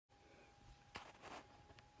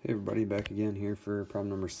Hey everybody, back again here for problem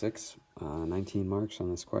number 6, 19 marks on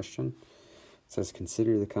this question. It says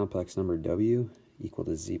consider the complex number w equal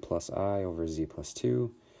to z plus I over z plus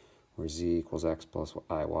 2, where z equals x plus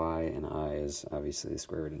iy, and I is obviously the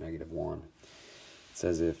square root of -1. It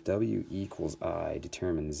says if w equals I,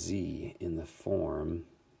 determine z in the form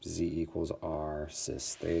z equals r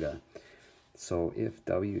cis theta. So if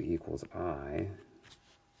w equals I,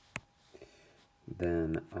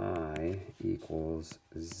 then I equals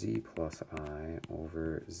z plus I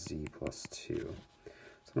over z plus 2.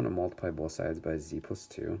 So I'm going to multiply both sides by z plus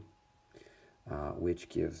 2, which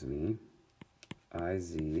gives me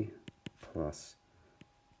iz plus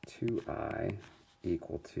 2I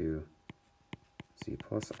equal to z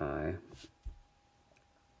plus I.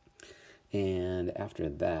 And after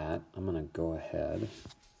that, I'm going to go ahead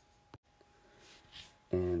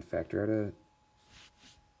and factor out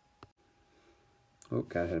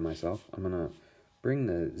got ahead of myself. I'm going to bring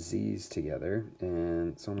the z's together,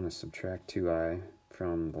 and so I'm going to subtract 2I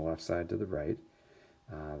from the left side to the right.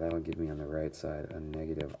 That'll give me on the right side a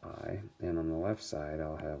negative I, and on the left side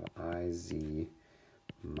I'll have iz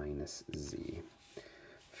minus z.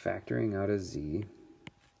 Factoring out a z,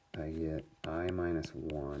 I get I minus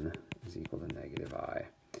 1 is equal to negative I.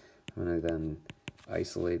 I'm going to then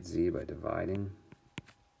isolate z by dividing.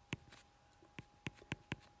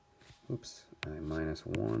 I minus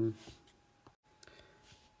 1.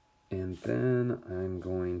 And then I'm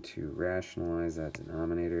going to rationalize that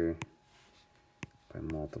denominator by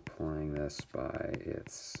multiplying this by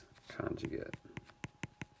its conjugate.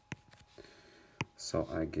 So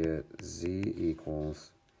I get z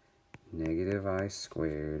equals negative I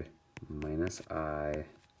squared minus I,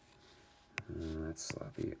 that's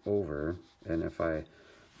sloppy, over, and if I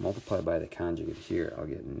multiply by the conjugate here, I'll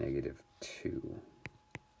get negative 2.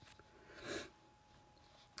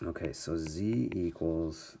 Okay, so z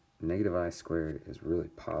equals negative I squared is really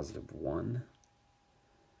positive 1.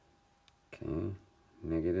 Okay,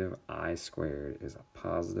 negative I squared is a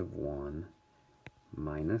positive 1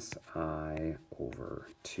 minus I over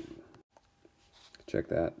 2. Check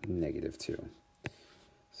that, negative 2.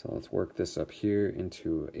 So let's work this up here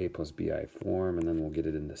into a plus bi form, and then we'll get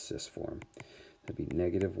it into cis form. That'd be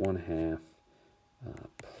negative 1/2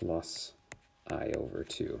 plus I over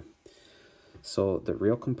 2. So the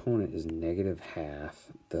real component is negative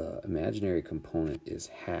 1/2. The imaginary component is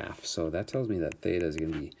 1/2. So that tells me that theta is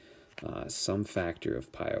going to be some factor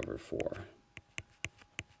of pi over 4.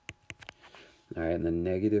 All right, and the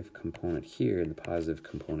negative component here and the positive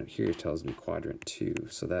component here tells me quadrant 2.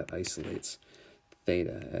 So that isolates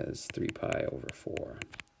theta as 3 pi over 4.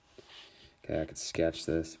 Okay, I could sketch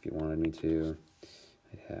this if you wanted me to.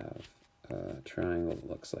 I have a triangle that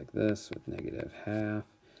looks like this with negative 1/2.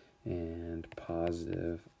 And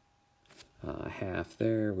positive 1/2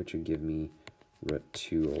 there, which would give me root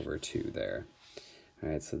 2 over 2 there. All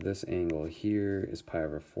right, so this angle here is pi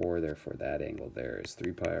over 4, therefore that angle there is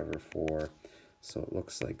 3 pi over 4. So it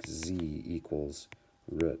looks like z equals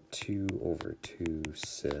root 2 over 2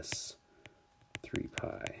 cis 3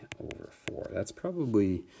 pi over 4. That's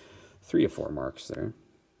probably 3 of 4 marks there.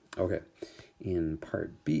 Okay, in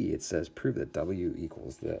part B, it says prove that w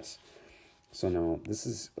equals this. So now this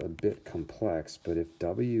is a bit complex, but if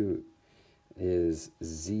w is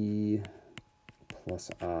z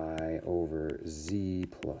plus I over z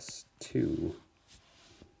plus 2,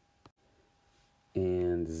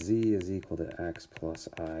 and z is equal to x plus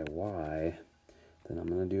iy, then I'm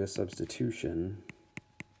going to do a substitution,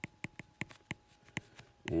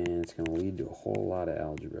 and it's going to lead to a whole lot of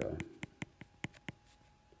algebra.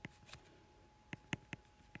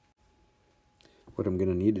 What I'm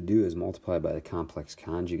going to need to do is multiply by the complex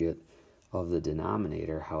conjugate of the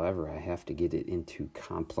denominator. However, I have to get it into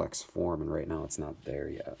complex form, and right now it's not there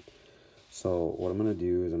yet. So what I'm going to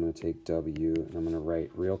do is I'm going to take w, and I'm going to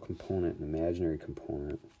write real component and imaginary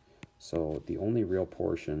component. So the only real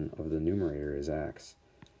portion of the numerator is x.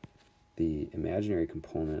 The imaginary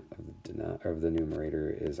component of the numerator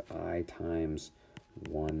is I times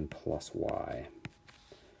 1 plus y.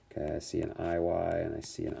 Okay, I see an iy and I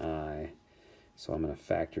see an I. So I'm going to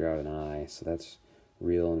factor out an I, so that's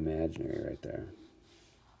real and imaginary right there.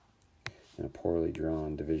 And a poorly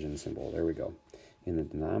drawn division symbol. There we go. In the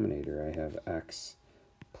denominator, I have x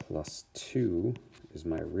plus 2 is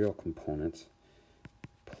my real component,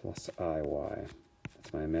 plus iy.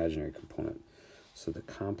 That's my imaginary component. So the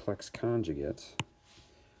complex conjugate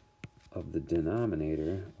of the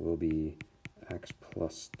denominator will be x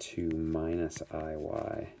plus 2 minus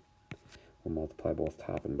iy. We'll multiply both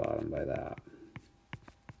top and bottom by that.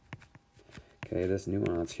 Okay, this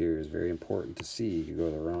nuance here is very important to see. You could go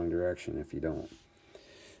the wrong direction if you don't.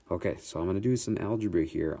 Okay, so I'm going to do some algebra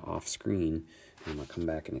here off screen, and I'm going to come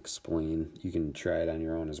back and explain. You can try it on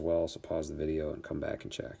your own as well, so pause the video and come back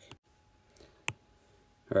and check.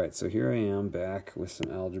 Alright, so here I am back with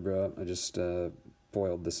some algebra. I just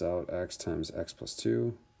boiled this out. X times x plus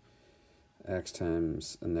 2, x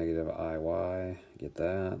times a negative iy, get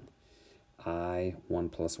that. I, 1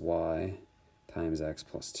 plus y, times x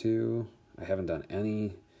plus 2. I haven't done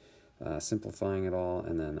any simplifying at all,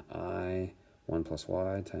 and then I, 1 plus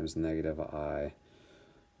y, times negative I,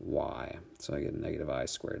 y. So I get negative I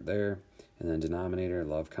squared there. And then denominator,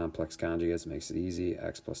 love complex conjugates, makes it easy.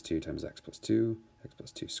 X plus 2 times x plus 2, x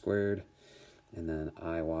plus 2 squared. And then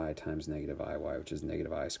iy times negative iy, which is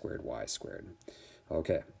negative I squared, y squared.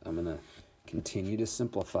 Okay, I'm going to continue to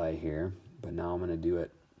simplify here, but now I'm going to do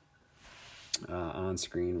it on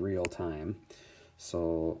screen real time.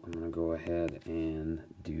 So I'm going to go ahead and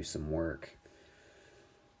do some work.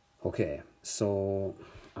 Okay, so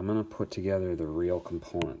I'm going to put together the real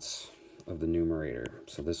components of the numerator.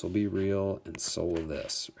 So this will be real, and so will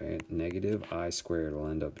this, right? Negative I squared will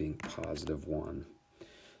end up being positive 1.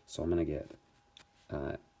 So I'm going to get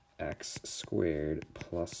x squared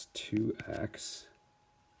plus 2x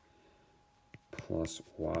plus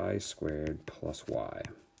y squared plus y.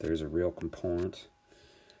 There's a real component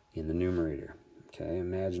in the numerator. Okay,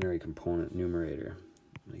 imaginary component numerator.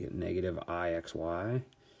 I'm going to get negative ixy,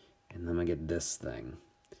 and then I'm going to get this thing.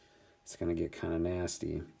 It's going to get kind of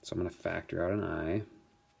nasty. So I'm going to factor out an I,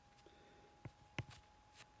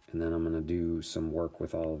 and then I'm going to do some work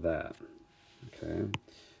with all of that. Okay,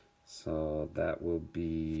 so that will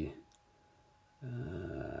be,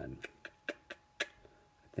 I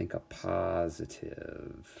think, a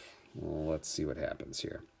positive. Well, let's see what happens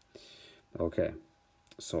here. Okay,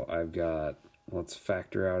 so I've got, let's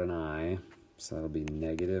factor out an I, so that'll be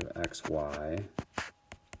negative xy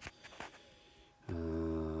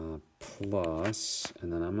plus,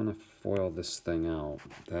 and then I'm going to FOIL this thing out.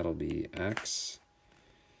 That'll be x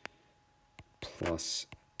plus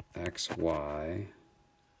xy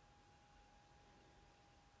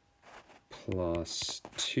plus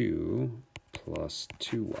 2 plus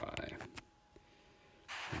 2y.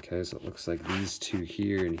 Okay, so it looks like these two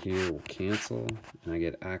here and here will cancel, and I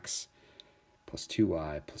get x plus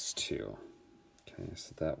 2y plus 2. Okay,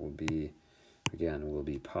 so that will be, again, will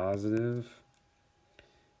be positive.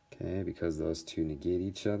 Okay, because those two negate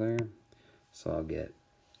each other. So I'll get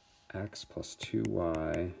x plus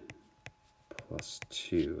 2y plus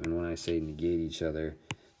 2. And when I say negate each other,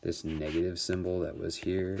 this negative symbol that was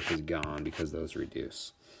here is gone because those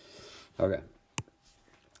reduce. Okay,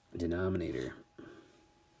 denominator.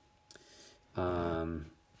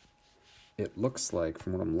 It looks like,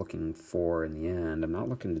 from what I'm looking for in the end, I'm not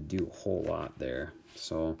looking to do a whole lot there.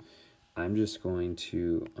 So I'm just going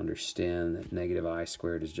to understand that negative I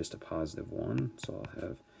squared is just a positive 1. So I'll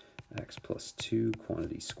have x plus 2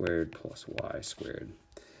 quantity squared plus y squared.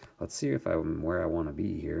 Let's see if I'm where I want to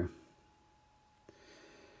be here.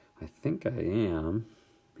 I think I am.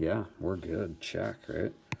 Yeah, we're good. Check,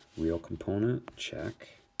 right? Real component, check.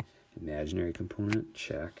 Imaginary component,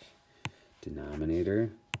 check. Denominator,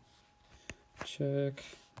 check.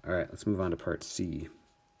 All right, let's move on to part C.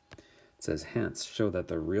 It says, hence, show that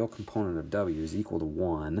the real component of W is equal to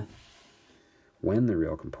 1. When the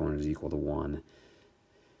real component is equal to 1,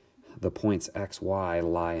 the points x, y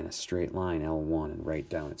lie in a straight line, L1, and write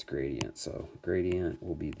down its gradient. So gradient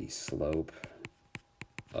will be the slope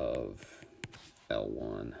of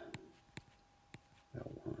L1.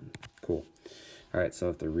 L1. Cool. All right, so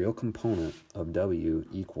if the real component of W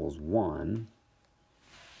equals 1,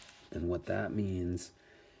 then what that means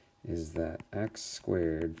is that x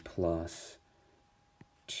squared plus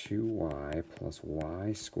 2y plus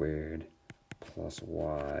y squared plus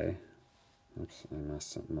y, oops, I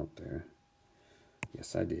messed something up there.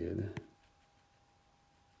 Yes, I did.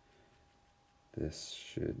 This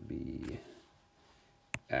should be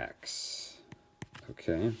x,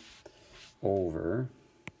 okay, over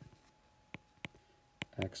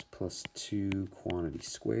x plus 2 quantity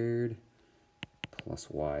squared plus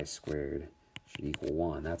y squared should equal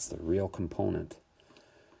 1. That's the real component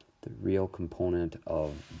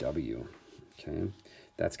of W, okay?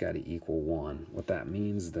 That's got to equal 1. What that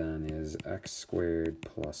means then is x squared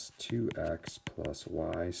plus 2x plus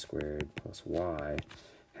y squared plus y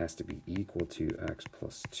has to be equal to x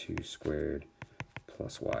plus 2 squared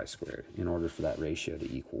plus y squared in order for that ratio to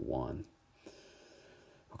equal 1.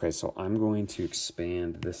 Okay, so I'm going to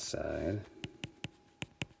expand this side.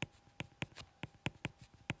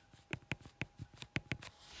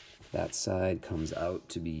 That side comes out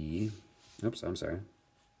to be, oops, I'm sorry.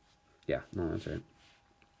 Yeah, no, that's right.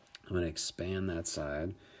 I'm going to expand that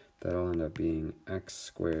side. That'll end up being x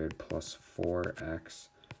squared plus 4x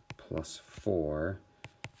plus 4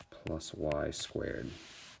 plus y squared.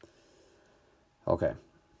 Okay.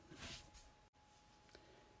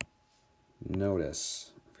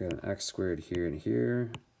 Notice, I've got an x squared here and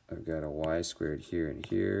here. I've got a y squared here and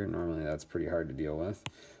here. Normally that's pretty hard to deal with,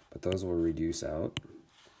 but those will reduce out.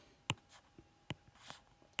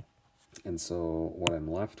 And so what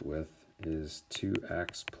I'm left with is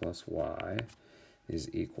 2x plus y is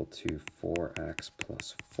equal to 4x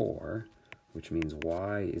plus 4, which means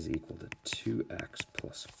y is equal to 2x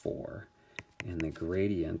plus 4. And the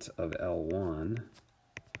gradient of L1,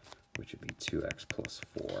 which would be 2x plus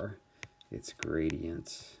 4, its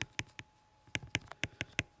gradient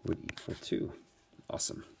would equal 2.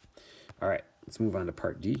 Awesome. All right, let's move on to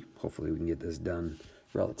part D. Hopefully we can get this done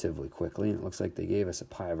relatively quickly. And it looks like they gave us a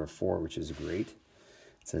pi over 4, which is great.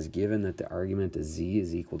 It says, given that the argument of z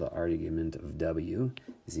is equal to argument of w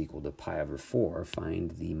is equal to pi over 4,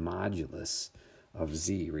 find the modulus of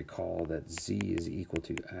z. Recall that z is equal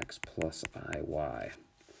to x plus iy.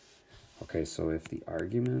 Okay, so if the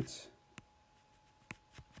argument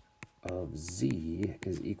of z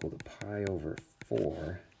is equal to pi over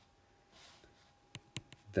 4,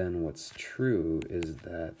 then what's true is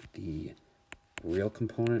that the real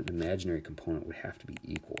component and imaginary component would have to be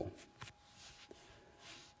equal.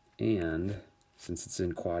 And since it's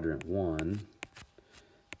in quadrant 1,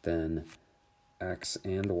 then x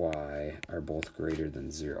and y are both greater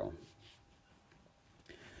than 0.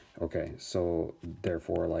 Okay, so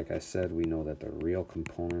therefore, like I said, we know that the real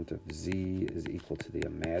component of z is equal to the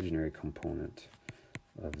imaginary component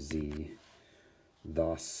of z.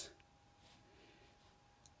 Thus,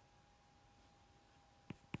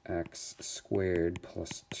 x squared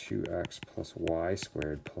plus 2x plus y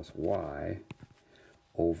squared plus y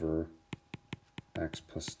over x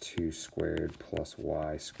plus 2 squared plus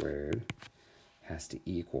y squared has to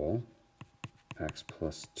equal x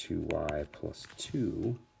plus 2y plus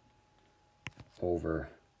 2 over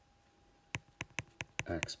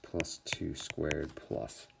x plus 2 squared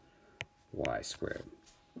plus y squared.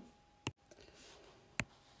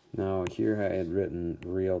 Now here I had written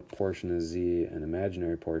real portion of z and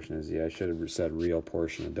imaginary portion of z. I should have said real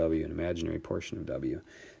portion of w and imaginary portion of w.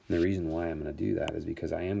 And the reason why I'm going to do that is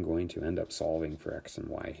because I am going to end up solving for x and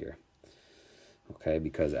y here. Okay,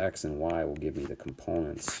 because x and y will give me the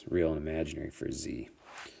components, real and imaginary, for z.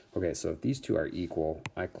 Okay, so if these two are equal,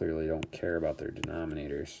 I clearly don't care about their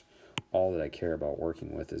denominators. All that I care about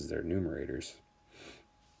working with is their numerators.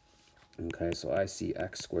 Okay, so I see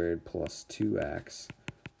x squared plus 2x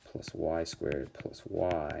plus y squared plus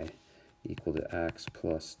y equal to x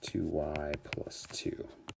plus 2y plus 2.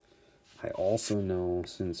 I also know,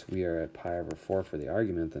 since we are at pi over 4 for the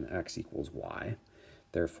argument, then x equals y.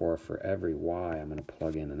 Therefore, for every y, I'm going to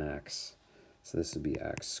plug in an x. So this would be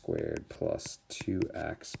x squared plus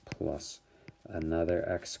 2x plus another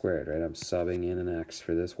x squared, right? I'm subbing in an x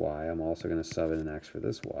for this y. I'm also going to sub in an x for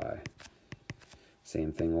this y.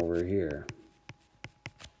 Same thing over here.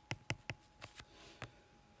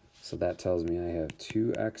 So that tells me I have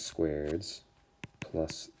 2x squareds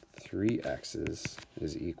plus 3x's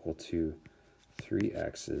is equal to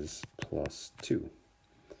 3x's plus 2.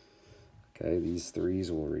 Okay, these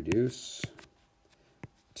 3's will reduce.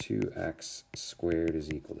 2x squared is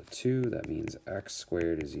equal to 2. That means x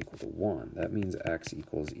squared is equal to 1. That means x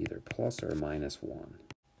equals either plus or minus 1.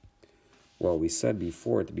 Well, we said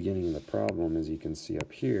before at the beginning of the problem, as you can see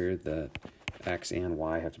up here, that x and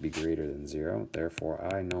y have to be greater than 0.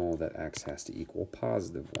 Therefore, I know that x has to equal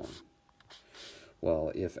positive 1.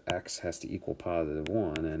 Well, if x has to equal positive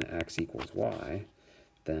 1 and x equals y,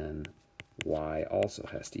 then y also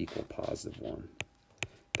has to equal positive 1.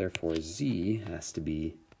 Therefore, z has to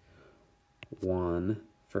be 1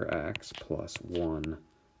 for x plus 1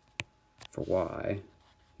 for y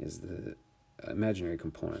is the imaginary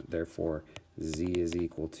component. Therefore, z is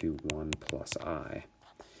equal to 1 plus I.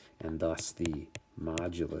 And thus the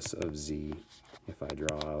modulus of z, if I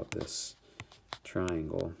draw out this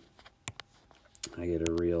triangle, I get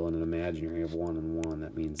a real and an imaginary of 1 and 1.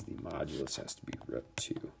 That means the modulus has to be root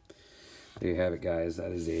 2. There you have it, guys.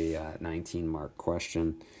 That is a 19-mark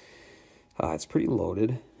question. It's pretty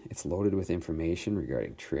loaded. It's loaded with information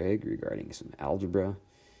regarding trig, regarding some algebra,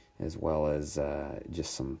 as well as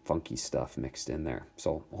just some funky stuff mixed in there.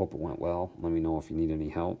 So I hope it went well. Let me know if you need any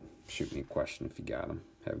help. Shoot me a question if you got them.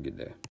 Have a good day.